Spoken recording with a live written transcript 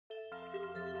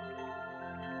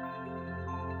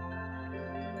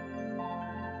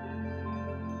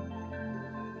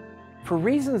for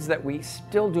reasons that we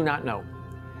still do not know.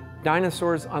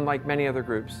 Dinosaurs, unlike many other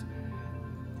groups,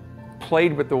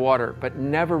 played with the water, but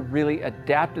never really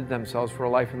adapted themselves for a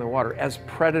life in the water, as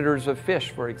predators of fish,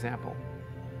 for example,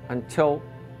 until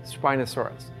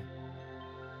Spinosaurus.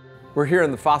 We're here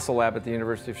in the fossil lab at the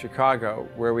University of Chicago,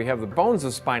 where we have the bones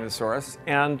of Spinosaurus,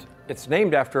 and it's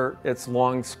named after its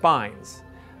long spines,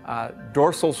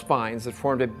 dorsal spines that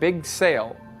formed a big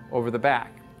sail over the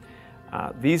back.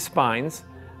 These spines,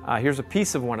 here's a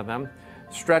piece of one of them,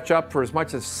 stretch up for as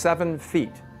much as 7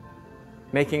 feet,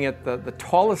 making it the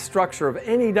tallest structure of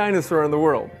any dinosaur in the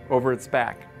world over its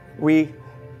back. We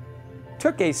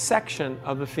took a section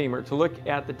of the femur to look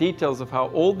at the details of how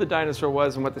old the dinosaur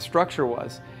was and what the structure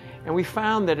was, and we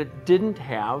found that it didn't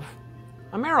have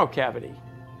a marrow cavity.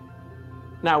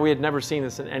 Now, we had never seen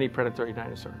this in any predatory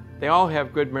dinosaur. They all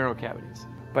have good marrow cavities,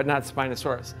 but not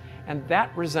Spinosaurus. And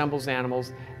that resembles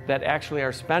animals that actually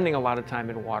are spending a lot of time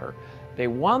in water. They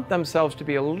want themselves to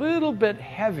be a little bit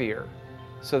heavier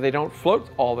so they don't float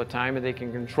all the time and they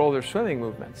can control their swimming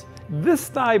movements. This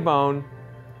thigh bone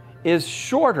is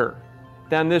shorter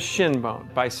than this shin bone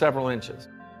by several inches.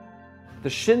 The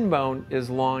shin bone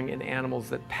is long in animals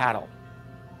that paddle,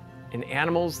 in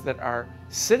animals that are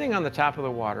sitting on the top of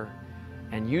the water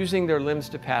and using their limbs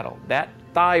to paddle. That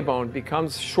thigh bone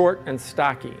becomes short and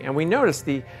stocky. And we notice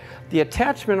the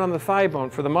attachment on the thigh bone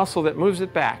for the muscle that moves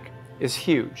it back is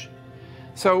huge.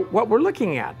 So what we're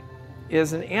looking at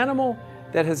is an animal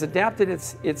that has adapted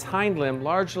its hind limb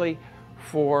largely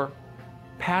for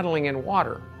paddling in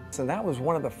water. So that was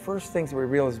one of the first things that we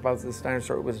realized about this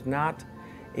dinosaur. It was not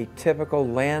a typical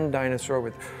land dinosaur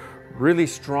with really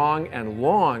strong and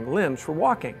long limbs for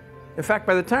walking. In fact,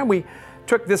 by the time we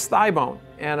took this thigh bone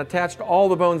and attached all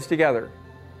the bones together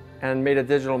and made a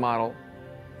digital model,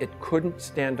 it couldn't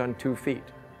stand on 2 feet.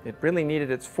 It really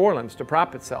needed its forelimbs to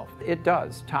prop itself. It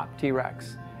does top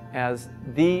T-Rex as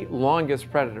the longest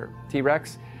predator.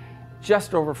 T-Rex,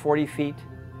 just over 40 feet.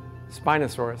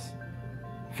 Spinosaurus,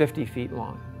 50 feet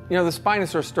long. You know, the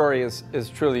Spinosaurus story is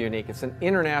truly unique. It's an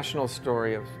international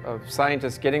story of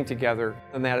scientists getting together,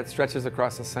 and that it stretches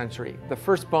across a century. The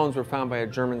first bones were found by a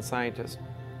German scientist,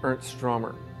 Ernst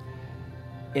Stromer,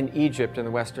 in Egypt in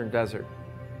the Western Desert.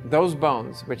 Those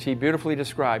bones, which he beautifully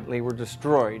described, were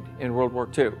destroyed in World War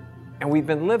II. And we've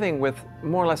been living with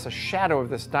more or less a shadow of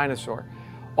this dinosaur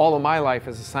all of my life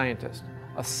as a scientist.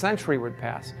 A century would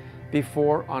pass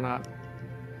before, on a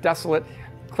desolate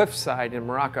cliffside in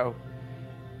Morocco,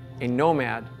 a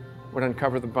nomad would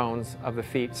uncover the bones of the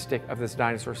feet of this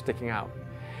dinosaur sticking out.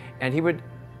 And he would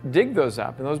dig those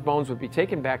up, and those bones would be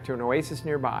taken back to an oasis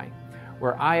nearby,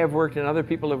 where I have worked and other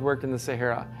people have worked in the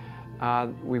Sahara.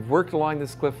 We've worked along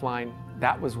this cliff line.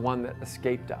 That was one that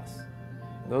escaped us.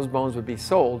 Those bones would be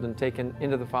sold and taken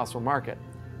into the fossil market.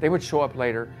 They would show up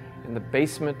later in the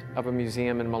basement of a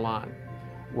museum in Milan,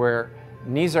 where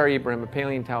Nizar Ibrahim, a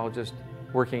paleontologist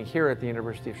working here at the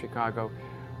University of Chicago,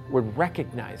 would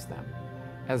recognize them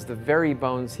as the very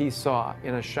bones he saw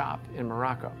in a shop in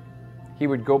Morocco. He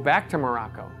would go back to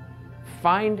Morocco,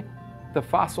 find the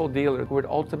fossil dealer who would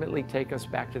ultimately take us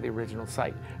back to the original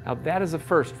site. Now, that is a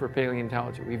first for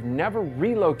paleontology. We've never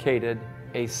relocated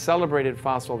a celebrated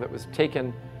fossil that was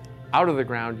taken out of the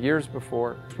ground years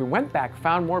before. We went back,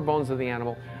 found more bones of the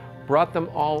animal, brought them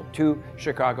all to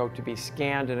Chicago to be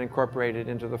scanned and incorporated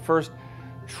into the first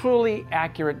truly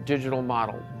accurate digital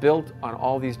model built on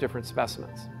all these different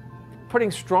specimens. Putting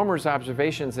Stromer's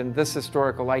observations in this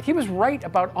historical light, he was right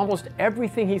about almost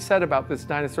everything he said about this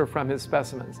dinosaur from his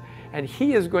specimens. And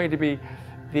he is going to be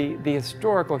the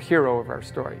historical hero of our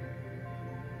story.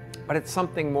 But it's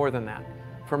something more than that.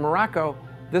 For Morocco,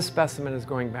 this specimen is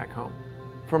going back home.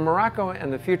 For Morocco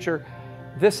and the future,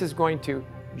 this is going to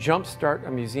jumpstart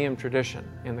a museum tradition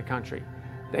in the country.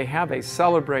 They have a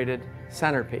celebrated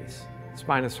centerpiece,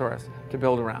 Spinosaurus, to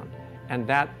build around. And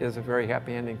that is a very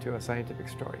happy ending to a scientific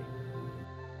story.